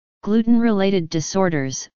Gluten-related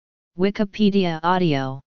disorders, Wikipedia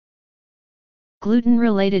audio.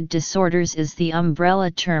 Gluten-related disorders is the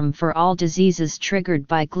umbrella term for all diseases triggered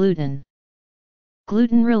by gluten.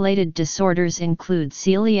 Gluten-related disorders include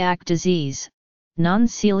celiac disease,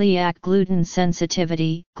 non-celiac gluten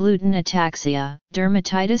sensitivity, gluten ataxia,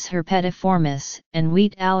 dermatitis herpetiformis, and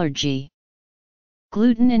wheat allergy.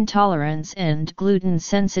 Gluten intolerance and gluten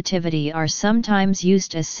sensitivity are sometimes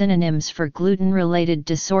used as synonyms for gluten-related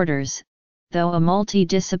disorders, though a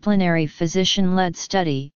multidisciplinary physician-led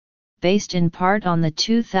study, based in part on the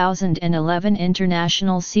 2011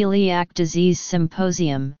 International Celiac Disease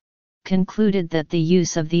Symposium, concluded that the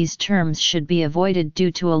use of these terms should be avoided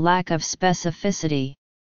due to a lack of specificity.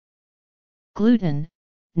 Gluten,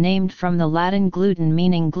 named from the Latin gluten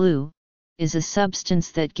meaning glue, is a substance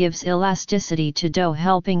that gives elasticity to dough,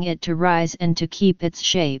 helping it to rise and to keep its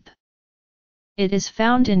shape. It is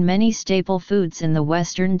found in many staple foods in the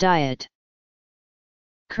Western diet.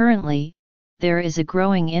 Currently, there is a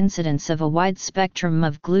growing incidence of a wide spectrum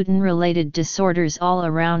of gluten-related disorders all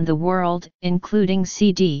around the world, including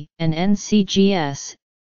CD and NCGS,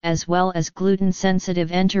 as well as gluten-sensitive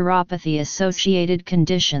enteropathy-associated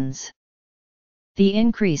conditions. The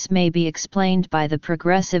increase may be explained by the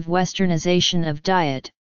progressive westernization of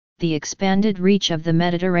diet, the expanded reach of the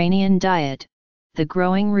Mediterranean diet, the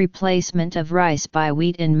growing replacement of rice by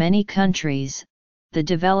wheat in many countries, the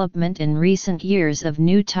development in recent years of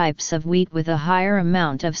new types of wheat with a higher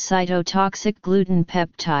amount of cytotoxic gluten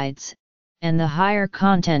peptides, and the higher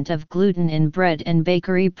content of gluten in bread and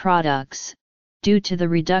bakery products, due to the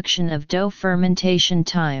reduction of dough fermentation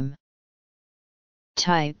time.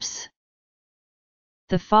 Types.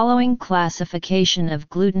 The following classification of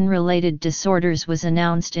gluten-related disorders was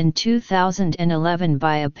announced in 2011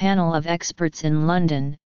 by a panel of experts in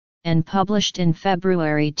London, and published in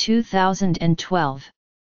February 2012.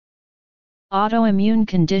 Autoimmune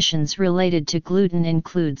conditions related to gluten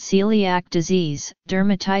include celiac disease,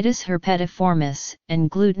 dermatitis herpetiformis, and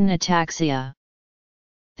gluten ataxia.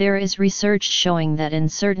 There is research showing that in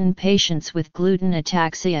certain patients with gluten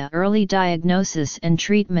ataxia, early diagnosis and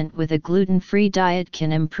treatment with a gluten-free diet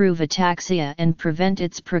can improve ataxia and prevent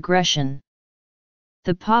its progression.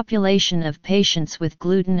 The population of patients with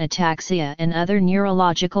gluten ataxia and other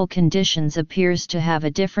neurological conditions appears to have a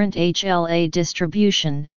different HLA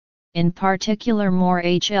distribution, in particular more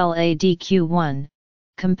HLA-DQ1,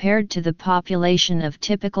 compared to the population of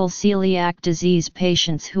typical celiac disease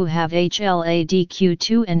patients who have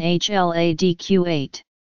HLA-DQ2 and HLA-DQ8.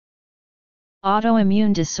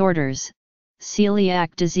 Autoimmune disorders,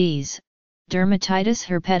 celiac disease, dermatitis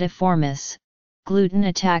herpetiformis, gluten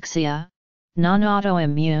ataxia,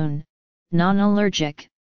 non-autoimmune, non-allergic,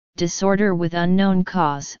 disorder with unknown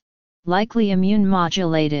cause, likely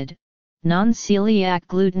immune-modulated, non-celiac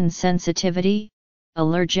gluten sensitivity,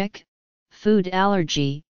 allergic, food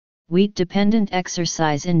allergy, wheat-dependent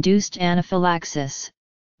exercise-induced anaphylaxis,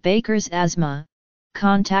 Baker's asthma,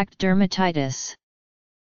 contact dermatitis.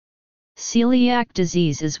 Celiac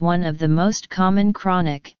disease is one of the most common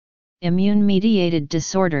chronic, immune-mediated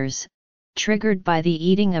disorders, triggered by the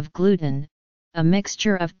eating of gluten, a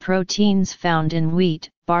mixture of proteins found in wheat,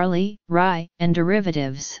 barley, rye, and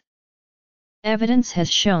derivatives. Evidence has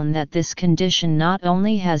shown that this condition not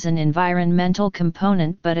only has an environmental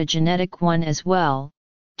component but a genetic one as well,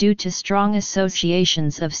 due to strong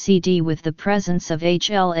associations of CD with the presence of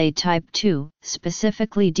HLA type 2,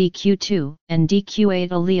 specifically DQ2 and DQ8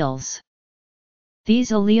 alleles.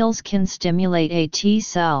 These alleles can stimulate a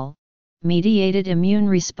T-cell mediated immune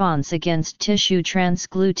response against tissue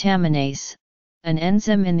transglutaminase, an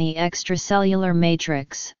enzyme in the extracellular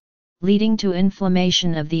matrix, leading to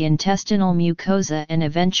inflammation of the intestinal mucosa and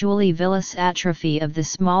eventually villous atrophy of the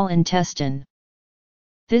small intestine.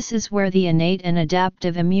 This is where the innate and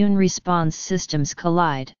adaptive immune response systems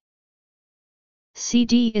collide.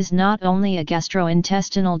 CD is not only a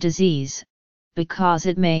gastrointestinal disease, because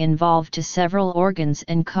it may involve to several organs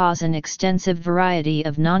and cause an extensive variety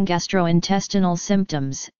of non-gastrointestinal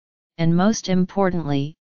symptoms, and most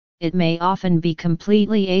importantly, it may often be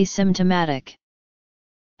completely asymptomatic.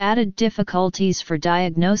 Added difficulties for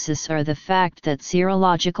diagnosis are the fact that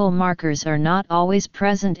serological markers are not always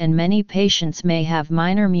present and many patients may have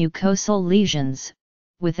minor mucosal lesions,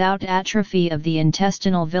 without atrophy of the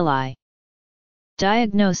intestinal villi.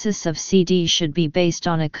 Diagnosis of CD should be based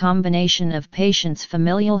on a combination of patient's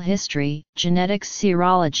familial history, genetics,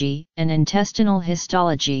 serology, and intestinal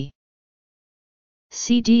histology.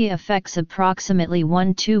 CD affects approximately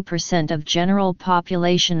 1–2% of general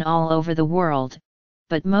population all over the world,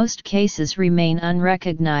 but most cases remain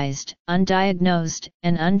unrecognized, undiagnosed,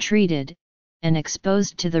 and untreated, and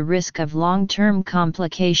exposed to the risk of long-term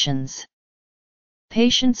complications.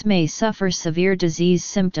 Patients may suffer severe disease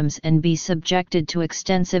symptoms and be subjected to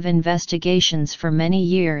extensive investigations for many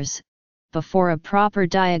years, before a proper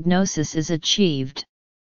diagnosis is achieved.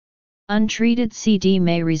 Untreated CD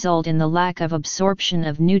may result in the lack of absorption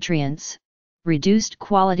of nutrients, reduced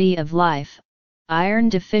quality of life, iron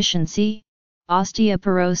deficiency,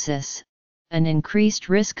 osteoporosis, an increased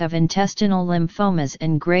risk of intestinal lymphomas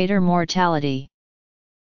and greater mortality.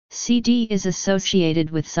 CD is associated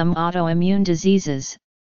with some autoimmune diseases,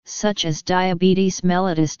 such as diabetes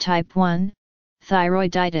mellitus type 1,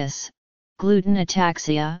 thyroiditis, gluten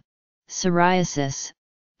ataxia, psoriasis,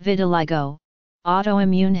 vitiligo,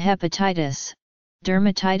 autoimmune hepatitis,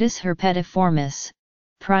 dermatitis herpetiformis,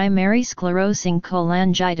 primary sclerosing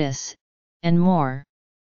cholangitis, and more.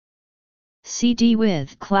 CD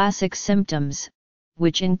with classic symptoms,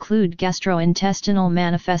 which include gastrointestinal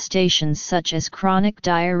manifestations such as chronic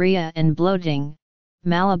diarrhea and bloating,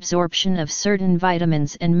 malabsorption of certain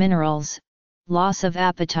vitamins and minerals, loss of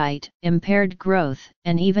appetite, impaired growth,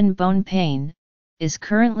 and even bone pain, is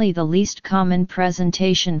currently the least common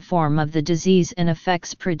presentation form of the disease and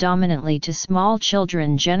affects predominantly to small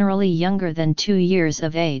children generally younger than 2 years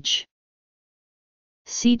of age.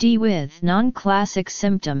 CD with non-classic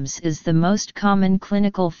symptoms is the most common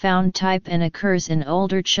clinical found type and occurs in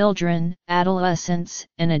older children, adolescents,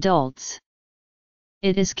 and adults.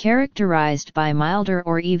 It is characterized by milder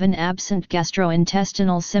or even absent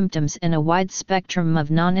gastrointestinal symptoms and a wide spectrum of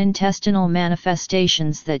non-intestinal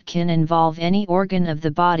manifestations that can involve any organ of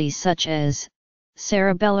the body such as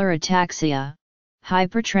cerebellar ataxia,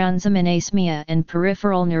 hypertransaminasmia and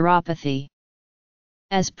peripheral neuropathy.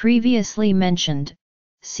 As previously mentioned,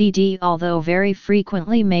 CD, although very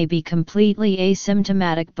frequently, may be completely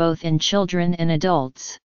asymptomatic both in children and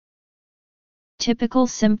adults. Typical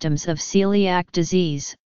symptoms of celiac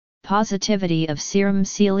disease: positivity of serum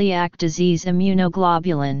celiac disease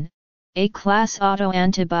immunoglobulin, A-class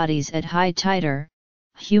autoantibodies at high titer,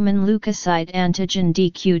 human leukocyte antigen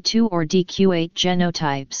DQ2 or DQ8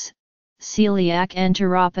 genotypes, celiac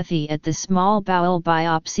enteropathy at the small bowel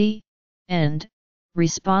biopsy, and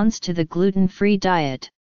response to the gluten-free diet.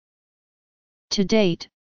 To date,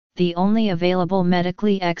 the only available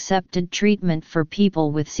medically accepted treatment for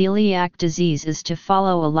people with celiac disease is to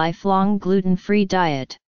follow a lifelong gluten-free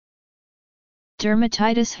diet.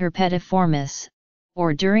 Dermatitis herpetiformis,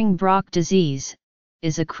 or During-Brock disease,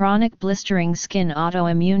 is a chronic blistering skin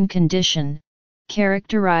autoimmune condition,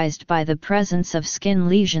 characterized by the presence of skin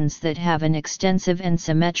lesions that have an extensive and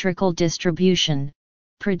symmetrical distribution,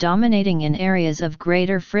 predominating in areas of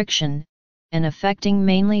greater friction, and affecting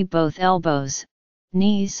mainly both elbows,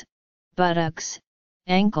 knees, buttocks,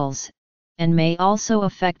 ankles, and may also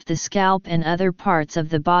affect the scalp and other parts of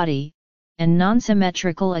the body, and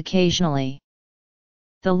non-symmetrical occasionally.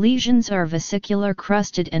 The lesions are vesicular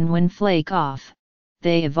crusted and when flake off,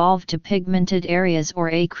 they evolve to pigmented areas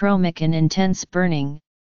or achromic and intense burning,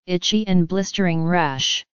 itchy and blistering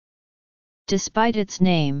rash. Despite its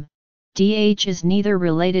name, DH is neither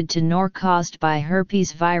related to nor caused by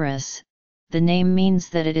herpes virus. The name means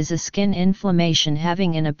that it is a skin inflammation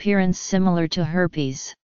having an appearance similar to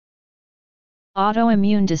herpes.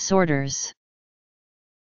 Autoimmune disorders.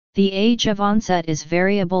 The age of onset is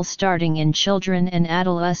variable starting in children and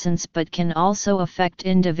adolescents but can also affect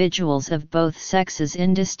individuals of both sexes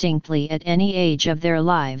indistinctly at any age of their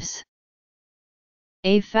lives.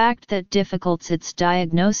 A fact that difficults its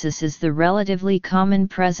diagnosis is the relatively common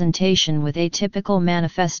presentation with atypical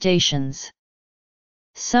manifestations.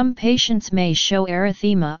 Some patients may show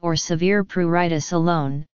erythema or severe pruritus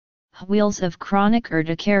alone, wheals of chronic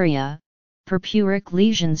urticaria, purpuric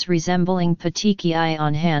lesions resembling petechiae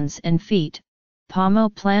on hands and feet,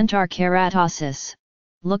 palmoplantar keratosis,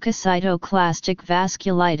 leukocytoclastic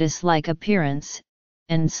vasculitis-like appearance,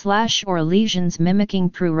 and slash or lesions mimicking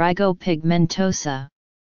prurigo pigmentosa.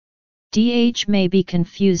 DH may be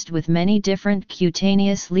confused with many different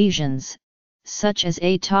cutaneous lesions, such as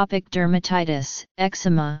atopic dermatitis,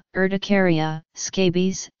 eczema, urticaria,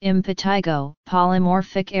 scabies, impetigo,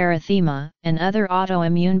 polymorphic erythema, and other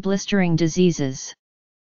autoimmune blistering diseases.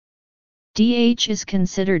 DH is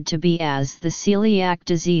considered to be as the celiac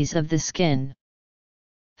disease of the skin.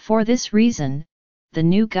 For this reason, the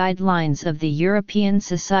new guidelines of the European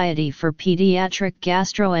Society for Pediatric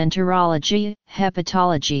Gastroenterology,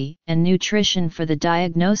 Hepatology, and Nutrition for the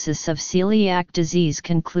diagnosis of celiac disease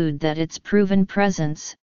conclude that its proven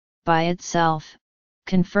presence, by itself,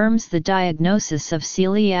 confirms the diagnosis of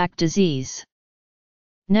celiac disease.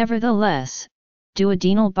 Nevertheless,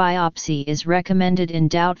 duodenal biopsy is recommended in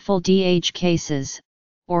doubtful DH cases,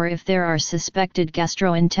 or if there are suspected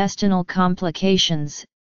gastrointestinal complications,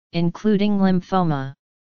 including lymphoma.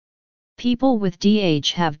 People with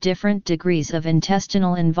DH have different degrees of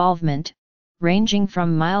intestinal involvement, ranging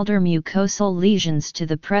from milder mucosal lesions to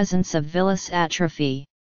the presence of villous atrophy.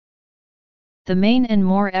 The main and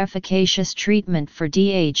more efficacious treatment for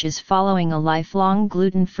DH is following a lifelong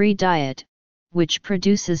gluten-free diet, which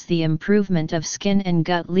produces the improvement of skin and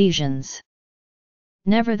gut lesions.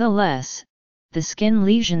 Nevertheless, the skin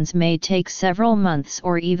lesions may take several months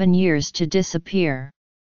or even years to disappear.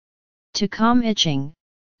 To calm itching,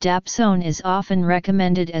 dapsone is often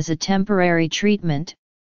recommended as a temporary treatment,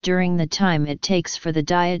 during the time it takes for the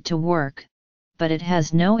diet to work, but it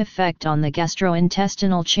has no effect on the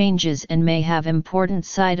gastrointestinal changes and may have important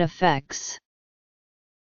side effects.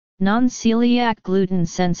 Non-celiac gluten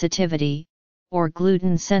sensitivity, or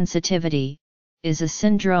gluten sensitivity, is a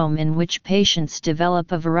syndrome in which patients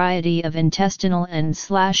develop a variety of intestinal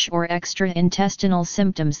and/or extra-intestinal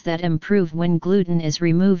symptoms that improve when gluten is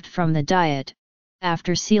removed from the diet,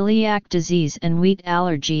 after celiac disease and wheat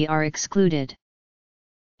allergy are excluded.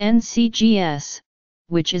 NCGS,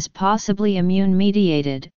 which is possibly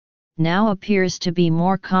immune-mediated, now appears to be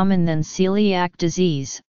more common than celiac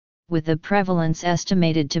disease, with the prevalence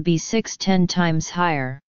estimated to be 6–10 times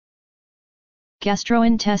higher.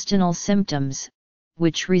 Gastrointestinal symptoms,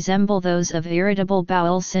 which resemble those of irritable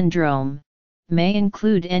bowel syndrome, may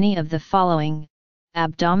include any of the following: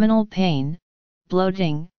 abdominal pain,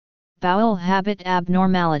 bloating, bowel habit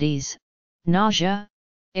abnormalities, nausea,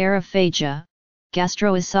 aerophagia,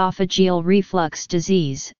 gastroesophageal reflux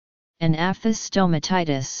disease, and aphthous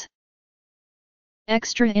stomatitis.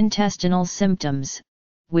 Extra-intestinal symptoms,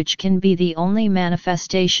 which can be the only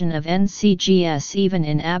manifestation of NCGS even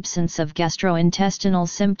in absence of gastrointestinal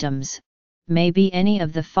symptoms, may be any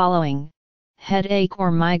of the following: headache or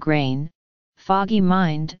migraine, foggy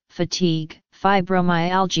mind, fatigue,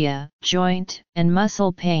 fibromyalgia, joint and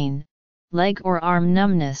muscle pain, leg or arm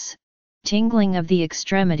numbness, tingling of the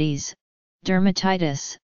extremities,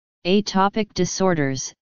 dermatitis, atopic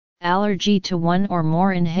disorders, allergy to one or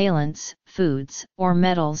more inhalants, foods, or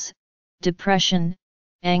metals, depression,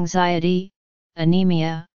 anxiety,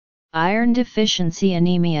 anemia, iron deficiency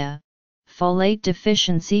anemia, folate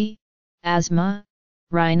deficiency, asthma,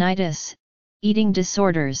 rhinitis, eating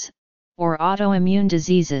disorders, or autoimmune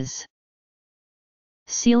diseases.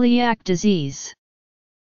 Celiac disease.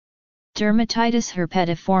 Dermatitis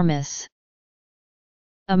herpetiformis.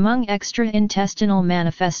 Among extra-intestinal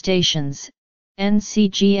manifestations,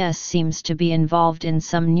 NCGS seems to be involved in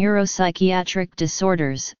some neuropsychiatric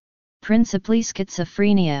disorders, principally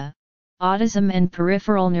schizophrenia, autism and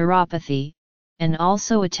peripheral neuropathy, and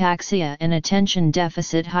also ataxia and attention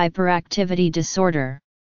deficit hyperactivity disorder.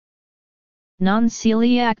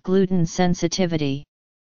 Non-celiac gluten sensitivity.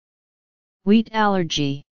 Wheat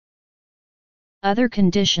allergy. Other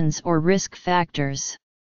conditions or risk factors.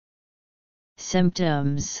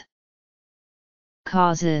 Symptoms.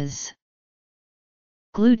 Causes.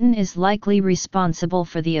 Gluten is likely responsible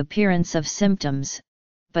for the appearance of symptoms,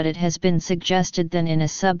 but it has been suggested that in a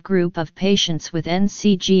subgroup of patients with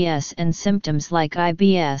NCGS and symptoms like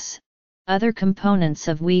IBS, other components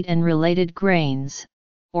of wheat and related grains,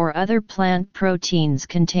 or other plant proteins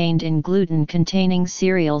contained in gluten-containing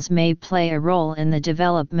cereals may play a role in the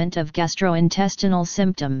development of gastrointestinal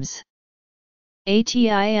symptoms.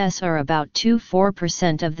 ATIs are about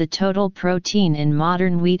 2–4% of the total protein in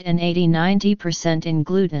modern wheat and 80–90% in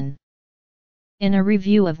gluten. In a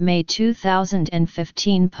review of May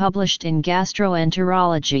 2015 published in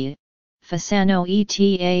Gastroenterology, Fasano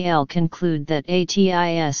et al. Conclude that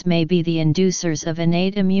ATIs may be the inducers of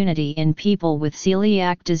innate immunity in people with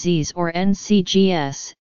celiac disease or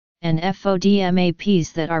NCGS, and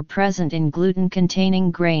FODMAPs that are present in gluten-containing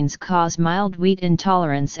grains cause mild wheat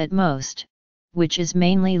intolerance at most, which is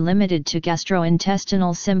mainly limited to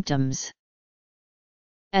gastrointestinal symptoms.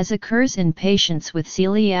 As occurs in patients with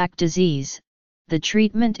celiac disease, the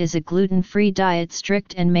treatment is a gluten-free diet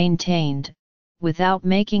strict and maintained, without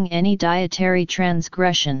making any dietary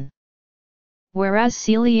transgression. Whereas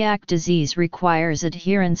celiac disease requires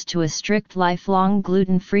adherence to a strict lifelong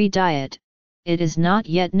gluten-free diet, it is not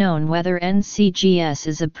yet known whether NCGS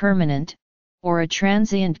is a permanent, or a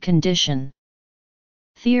transient condition.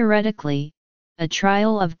 Theoretically, a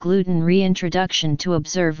trial of gluten reintroduction to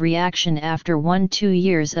observe reaction after 1–2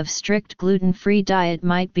 years of strict gluten-free diet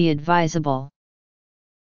might be advisable.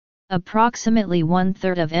 Approximately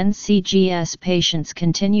 1/3 of NCGS patients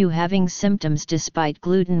continue having symptoms despite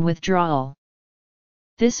gluten withdrawal.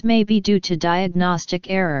 This may be due to diagnostic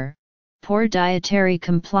error, poor dietary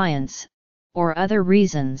compliance, or other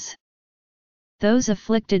reasons. Those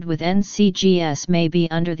afflicted with NCGS may be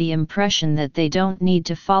under the impression that they don't need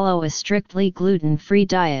to follow a strictly gluten-free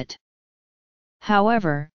diet.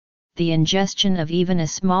 However, the ingestion of even a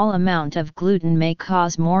small amount of gluten may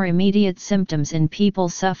cause more immediate symptoms in people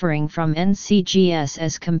suffering from NCGS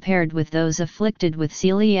as compared with those afflicted with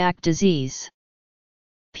celiac disease.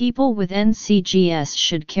 People with NCGS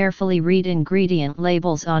should carefully read ingredient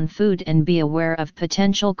labels on food and be aware of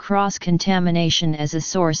potential cross-contamination as a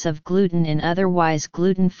source of gluten in otherwise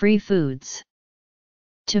gluten-free foods.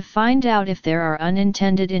 To find out if there are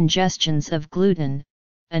unintended ingestions of gluten,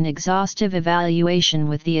 an exhaustive evaluation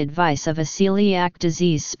with the advice of a celiac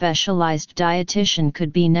disease specialized dietitian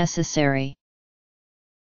could be necessary.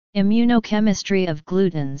 Immunochemistry of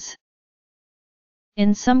glutens.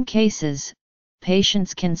 In some cases,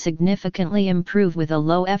 patients can significantly improve with a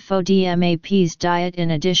low FODMAPs diet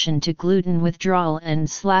in addition to gluten withdrawal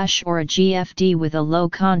and/or a GFD with a low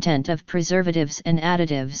content of preservatives and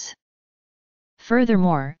additives.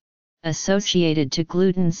 Furthermore, associated to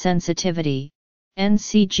gluten sensitivity,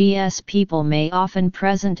 NCGS people may often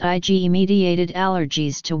present IgE-mediated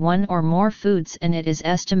allergies to one or more foods, and it is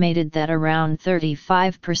estimated that around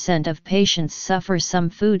 35% of patients suffer some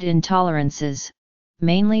food intolerances,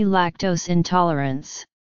 mainly lactose intolerance.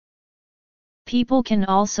 People can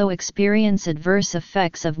also experience adverse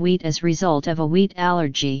effects of wheat as result of a wheat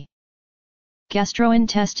allergy.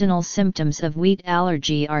 Gastrointestinal symptoms of wheat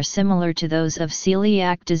allergy are similar to those of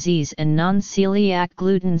celiac disease and non-celiac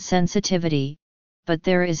gluten sensitivity, but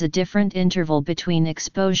there is a different interval between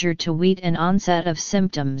exposure to wheat and onset of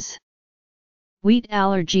symptoms. Wheat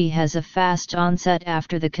allergy has a fast onset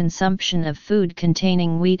after the consumption of food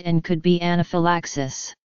containing wheat and could be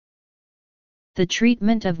anaphylaxis. The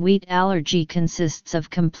treatment of wheat allergy consists of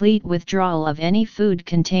complete withdrawal of any food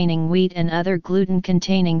containing wheat and other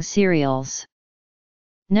gluten-containing cereals.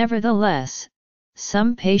 Nevertheless,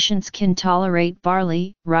 some patients can tolerate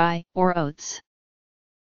barley, rye, or oats.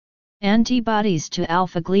 Antibodies to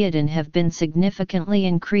alpha-gliadin have been significantly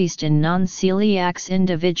increased in non-celiac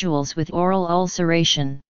individuals with oral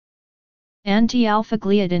ulceration.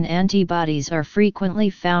 Anti-alpha-gliadin antibodies are frequently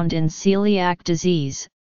found in celiac disease,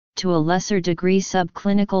 to a lesser degree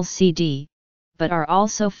subclinical CD, but are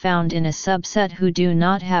also found in a subset who do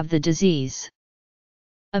not have the disease.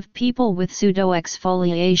 Of people with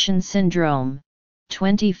pseudoexfoliation syndrome,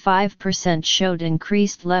 25% showed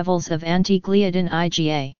increased levels of anti-gliadin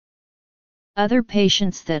IgA. Other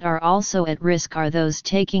patients that are also at risk are those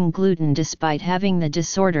taking gluten despite having the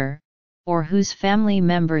disorder, or whose family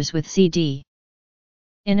members with CD.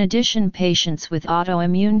 In addition, patients with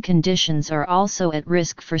autoimmune conditions are also at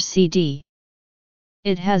risk for CD.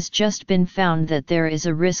 It has just been found that there is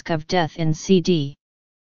a risk of death in CD.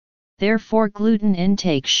 Therefore, gluten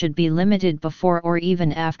intake should be limited before or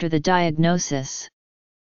even after the diagnosis.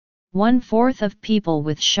 1/4 of people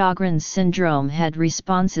with Sjogren's syndrome had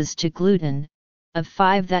responses to gluten. Of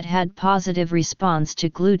 5 that had positive response to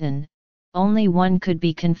gluten, only 1 could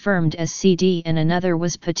be confirmed as CD and another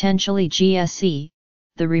was potentially GSE,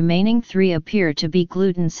 the remaining 3 appear to be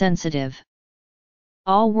gluten sensitive.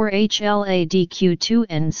 All were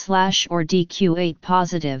HLA-DQ2N/or DQ8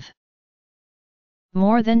 positive.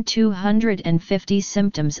 More than 250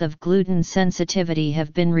 symptoms of gluten sensitivity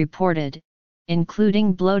have been reported,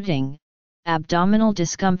 including bloating, abdominal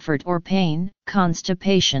discomfort or pain,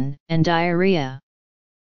 constipation, and diarrhea.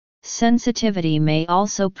 Sensitivity may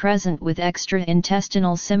also present with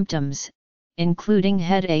extra-intestinal symptoms, including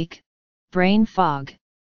headache, brain fog,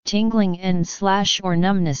 tingling and/or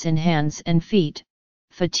numbness in hands and feet,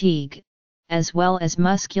 fatigue, as well as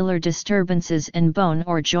muscular disturbances and bone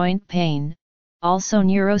or joint pain. Also,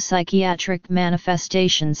 neuropsychiatric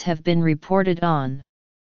manifestations have been reported on.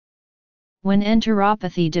 When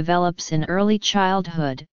enteropathy develops in early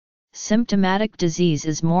childhood, symptomatic disease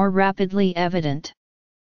is more rapidly evident.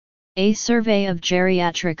 A survey of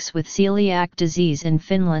geriatrics with celiac disease in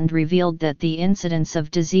Finland revealed that the incidence of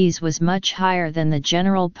disease was much higher than the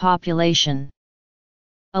general population.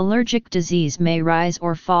 Allergic disease may rise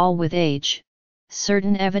or fall with age.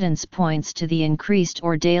 Certain evidence points to the increased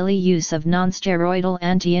or daily use of nonsteroidal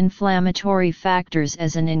anti-inflammatory factors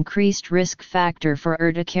as an increased risk factor for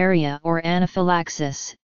urticaria or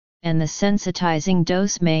anaphylaxis, and the sensitizing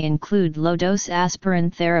dose may include low-dose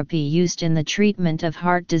aspirin therapy used in the treatment of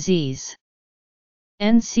heart disease.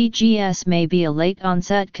 NCGS may be a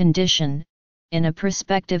late-onset condition. In a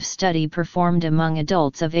prospective study performed among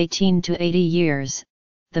adults of 18 to 80 years,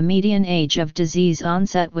 the median age of disease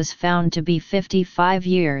onset was found to be 55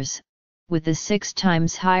 years, with a 6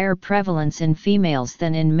 times higher prevalence in females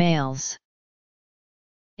than in males.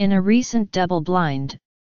 In a recent double-blind,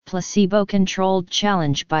 placebo-controlled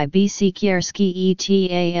challenge by B. Sikierski et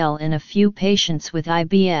al. In a few patients with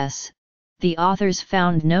IBS, the authors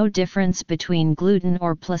found no difference between gluten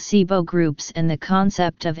or placebo groups, and the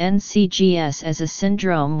concept of NCGS as a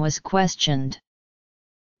syndrome was questioned.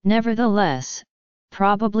 Nevertheless,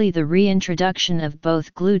 probably the reintroduction of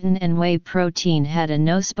both gluten and whey protein had a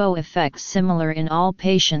nocebo effect similar in all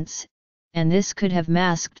patients, and this could have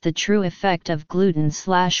masked the true effect of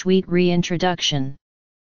gluten/wheat reintroduction.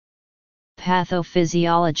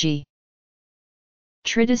 Pathophysiology.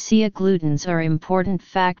 Triticea glutens are important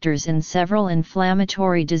factors in several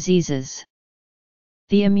inflammatory diseases.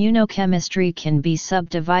 The immunochemistry can be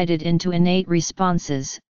subdivided into innate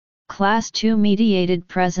responses, Class II mediated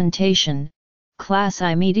presentation, Class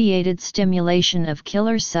I mediated stimulation of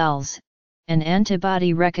killer cells, and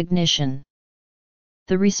antibody recognition.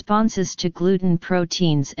 The responses to gluten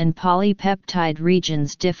proteins and polypeptide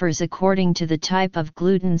regions differs according to the type of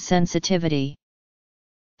gluten sensitivity.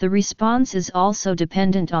 The response is also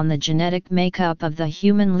dependent on the genetic makeup of the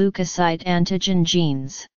human leukocyte antigen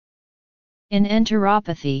genes. In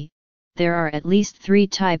enteropathy, there are at least 3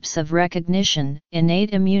 types of recognition: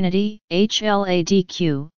 innate immunity,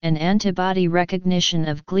 HLA-DQ, and antibody recognition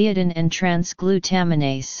of gliadin and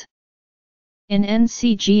transglutaminase. In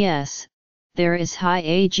NCGS, there is high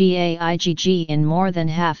AGA-IgG in more than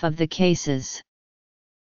half of the cases.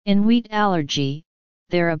 In wheat allergy,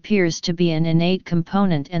 there appears to be an innate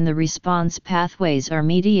component, and the response pathways are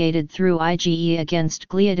mediated through IgE against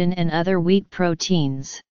gliadin and other wheat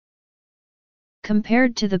proteins.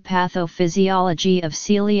 Compared to the pathophysiology of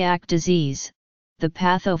celiac disease, the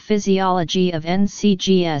pathophysiology of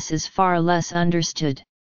NCGS is far less understood.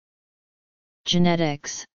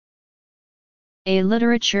 Genetics. A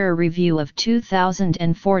literature review of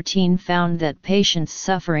 2014 found that patients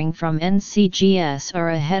suffering from NCGS are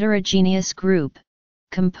a heterogeneous group,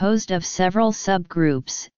 composed of several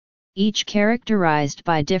subgroups, each characterized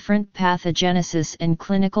by different pathogenesis and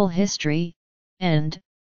clinical history, and,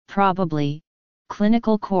 probably,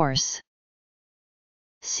 clinical course.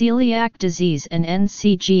 Celiac disease and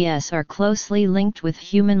NCGS are closely linked with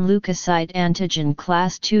human leukocyte antigen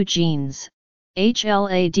class II genes,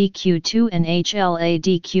 HLA-DQ2 and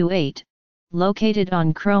HLA-DQ8, located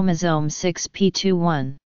on chromosome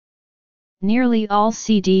 6p21. Nearly all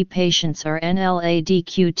CD patients are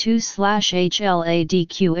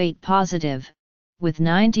NLA-DQ2/HLA-DQ8 positive, with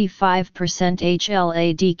 95%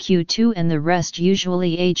 HLA-DQ2 and the rest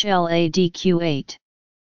usually HLA-DQ8.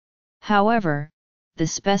 However, the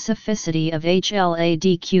specificity of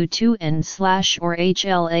HLA-DQ2 and/or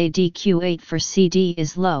HLA-DQ8 for CD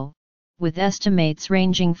is low, with estimates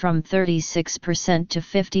ranging from 36% to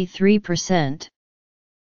 53%.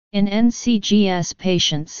 In NCGS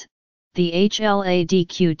patients, the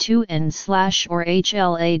HLA-DQ2 and/or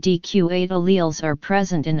HLA-DQ8 alleles are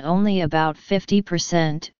present in only about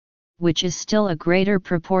 50%, which is still a greater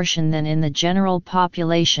proportion than in the general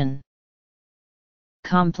population.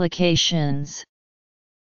 Complications.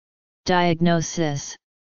 Diagnosis.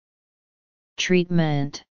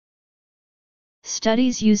 Treatment.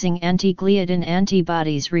 Studies using anti-gliadin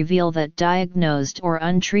antibodies reveal that diagnosed or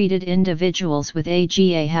untreated individuals with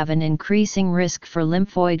AGA have an increasing risk for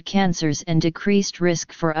lymphoid cancers and decreased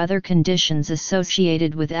risk for other conditions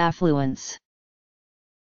associated with affluence.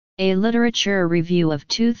 A literature review of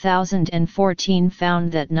 2014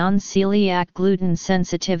 found that non-celiac gluten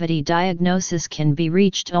sensitivity diagnosis can be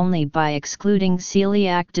reached only by excluding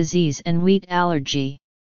celiac disease and wheat allergy.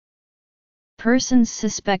 Persons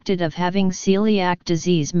suspected of having celiac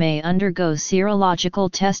disease may undergo serological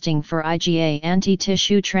testing for IgA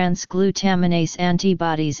anti-tissue transglutaminase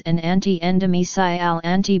antibodies and anti-endomysial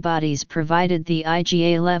antibodies provided the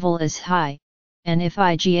IgA level is high, and if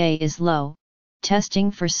IgA is low,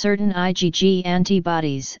 testing for certain IgG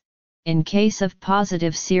antibodies. In case of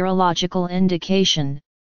positive serological indication,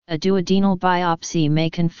 a duodenal biopsy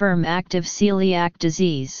may confirm active celiac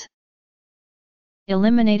disease.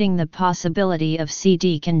 Eliminating the possibility of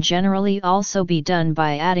CD can generally also be done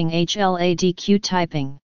by adding HLA-DQ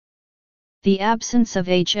typing. The absence of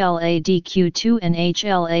HLA-DQ2 and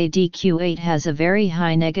HLA-DQ8 has a very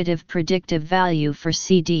high negative predictive value for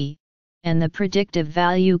CD, and the predictive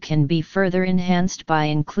value can be further enhanced by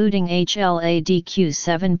including HLA-DQ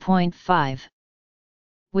 7.5.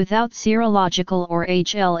 Without serological or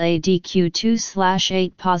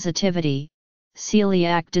HLA-DQ2/8 positivity,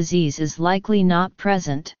 celiac disease is likely not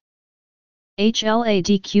present.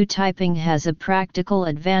 HLA-DQ typing has a practical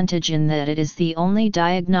advantage in that it is the only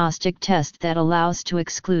diagnostic test that allows to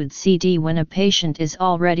exclude CD when a patient is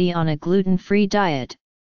already on a gluten-free diet.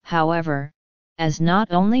 However, as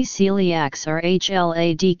not only celiacs are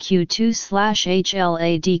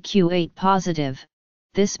HLA-DQ2/HLA-DQ8 positive,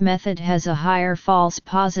 this method has a higher false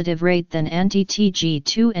positive rate than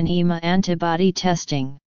anti-TG2 and EMA antibody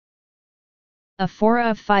testing. A 4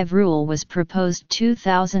 of 5 rule was proposed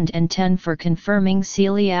 2010 for confirming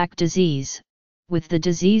celiac disease, with the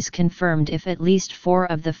disease confirmed if at least 4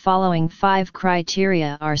 of the following 5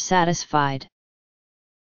 criteria are satisfied.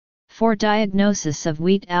 For diagnosis of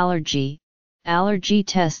wheat allergy, allergy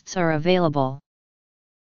tests are available.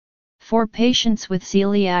 For patients with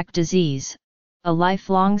celiac disease, a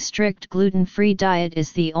lifelong strict gluten-free diet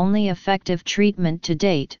is the only effective treatment to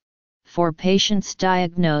date. For patients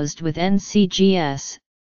diagnosed with NCGS,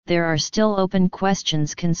 there are still open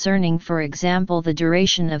questions concerning, for example, the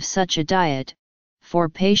duration of such a diet. For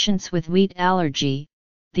patients with wheat allergy,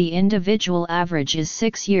 the individual average is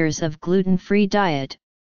 6 years of gluten-free diet,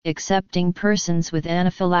 excepting persons with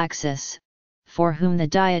anaphylaxis, for whom the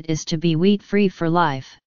diet is to be wheat-free for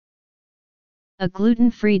life. A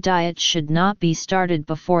gluten-free diet should not be started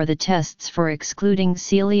before the tests for excluding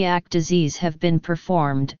celiac disease have been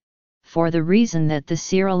performed, for the reason that the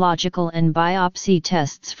serological and biopsy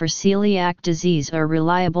tests for celiac disease are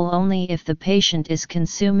reliable only if the patient is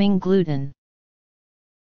consuming gluten.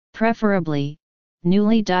 Preferably,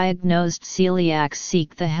 newly diagnosed celiacs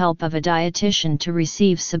seek the help of a dietitian to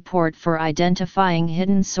receive support for identifying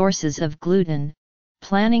hidden sources of gluten,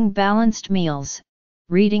 planning balanced meals,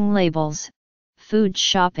 reading labels, food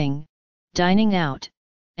shopping, dining out,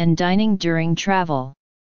 and dining during travel.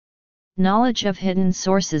 Knowledge of hidden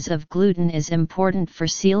sources of gluten is important for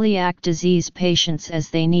celiac disease patients as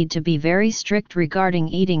they need to be very strict regarding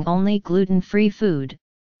eating only gluten-free food.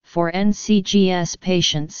 For NCGS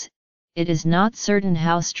patients, it is not certain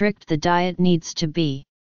how strict the diet needs to be.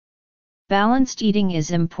 Balanced eating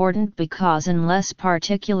is important because unless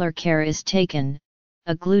particular care is taken,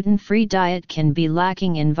 a gluten-free diet can be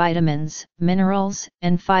lacking in vitamins, minerals,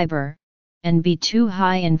 and fiber, and be too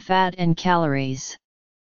high in fat and calories.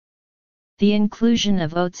 The inclusion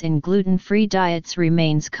of oats in gluten-free diets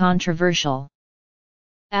remains controversial.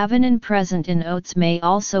 Avenine present in oats may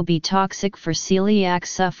also be toxic for celiac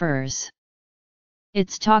sufferers.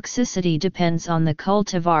 Its toxicity depends on the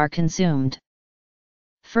cultivar consumed.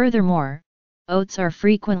 Furthermore, oats are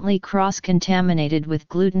frequently cross-contaminated with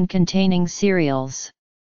gluten-containing cereals.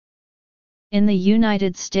 In the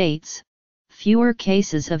United States, fewer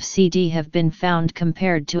cases of CD have been found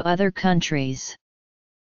compared to other countries.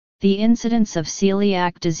 The incidence of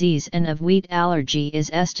celiac disease and of wheat allergy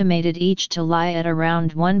is estimated each to lie at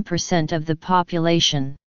around 1% of the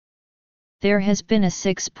population. There has been a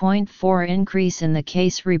 6.4% increase in the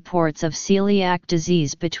case reports of celiac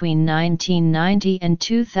disease between 1990 and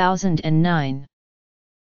 2009.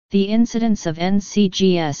 The incidence of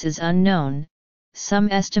NCGS is unknown. Some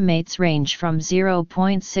estimates range from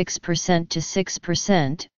 0.6% to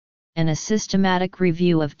 6%, and a systematic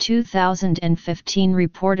review of 2015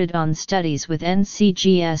 reported on studies with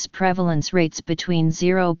NCGS prevalence rates between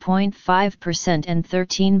 0.5% and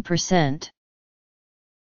 13%.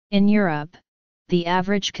 In Europe, the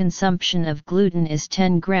average consumption of gluten is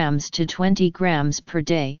 10 grams to 20 grams per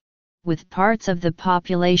day, with parts of the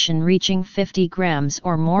population reaching 50 grams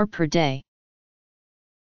or more per day.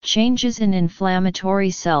 Changes in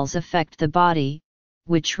inflammatory cells affect the body,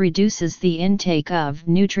 which reduces the intake of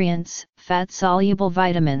nutrients, fat-soluble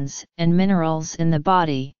vitamins, and minerals in the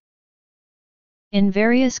body. In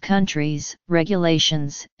various countries,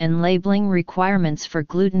 regulations and labeling requirements for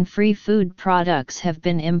gluten-free food products have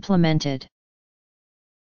been implemented.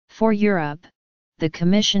 For Europe, the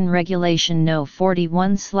Commission Regulation No.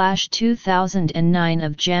 41/2009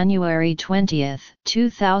 of January 20,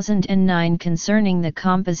 2009 concerning the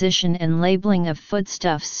composition and labeling of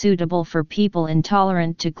foodstuffs suitable for people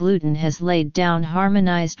intolerant to gluten has laid down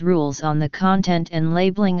harmonized rules on the content and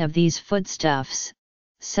labeling of these foodstuffs,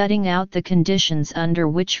 setting out the conditions under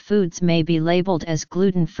which foods may be labeled as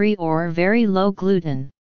gluten-free or very low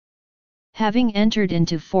gluten. Having entered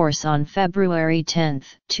into force on February 10,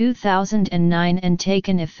 2009 and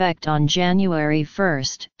taken effect on January 1,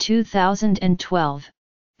 2012,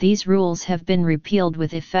 these rules have been repealed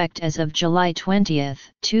with effect as of July 20,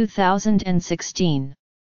 2016.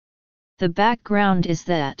 The background is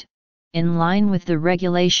that, in line with the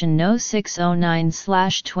Regulation No.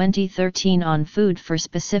 609/2013 on food for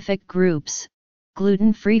specific groups,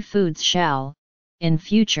 gluten-free foods shall, in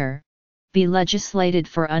future, be legislated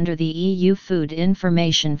for under the EU Food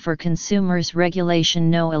Information for Consumers Regulation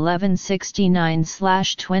No.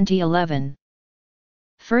 1169/2011.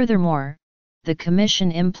 Furthermore, the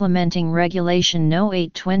Commission implementing Regulation No.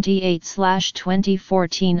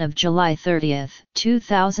 828/2014 of July 30,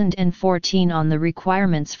 2014 on the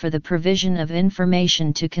requirements for the provision of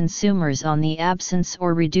information to consumers on the absence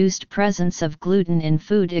or reduced presence of gluten in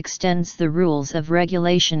food extends the rules of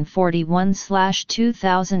Regulation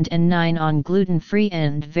 41/2009 on gluten-free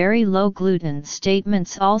and very low gluten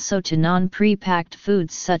statements also to non-pre-packed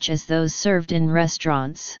foods such as those served in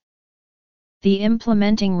restaurants. The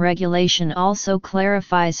implementing regulation also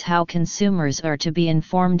clarifies how consumers are to be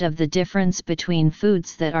informed of the difference between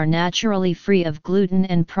foods that are naturally free of gluten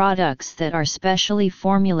and products that are specially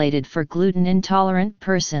formulated for gluten-intolerant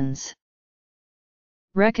persons.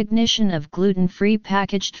 Recognition of gluten-free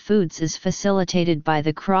packaged foods is facilitated by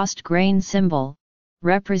the crossed grain symbol,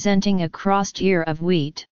 representing a crossed ear of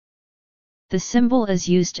wheat. The symbol is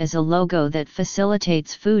used as a logo that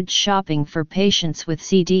facilitates food shopping for patients with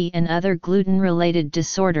CD and other gluten-related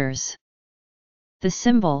disorders. The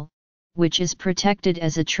symbol, which is protected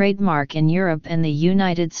as a trademark in Europe and the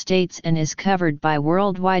United States and is covered by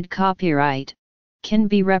worldwide copyright, can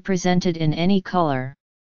be represented in any color.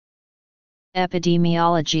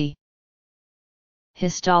 Epidemiology.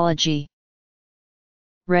 Histology.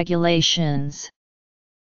 Regulations.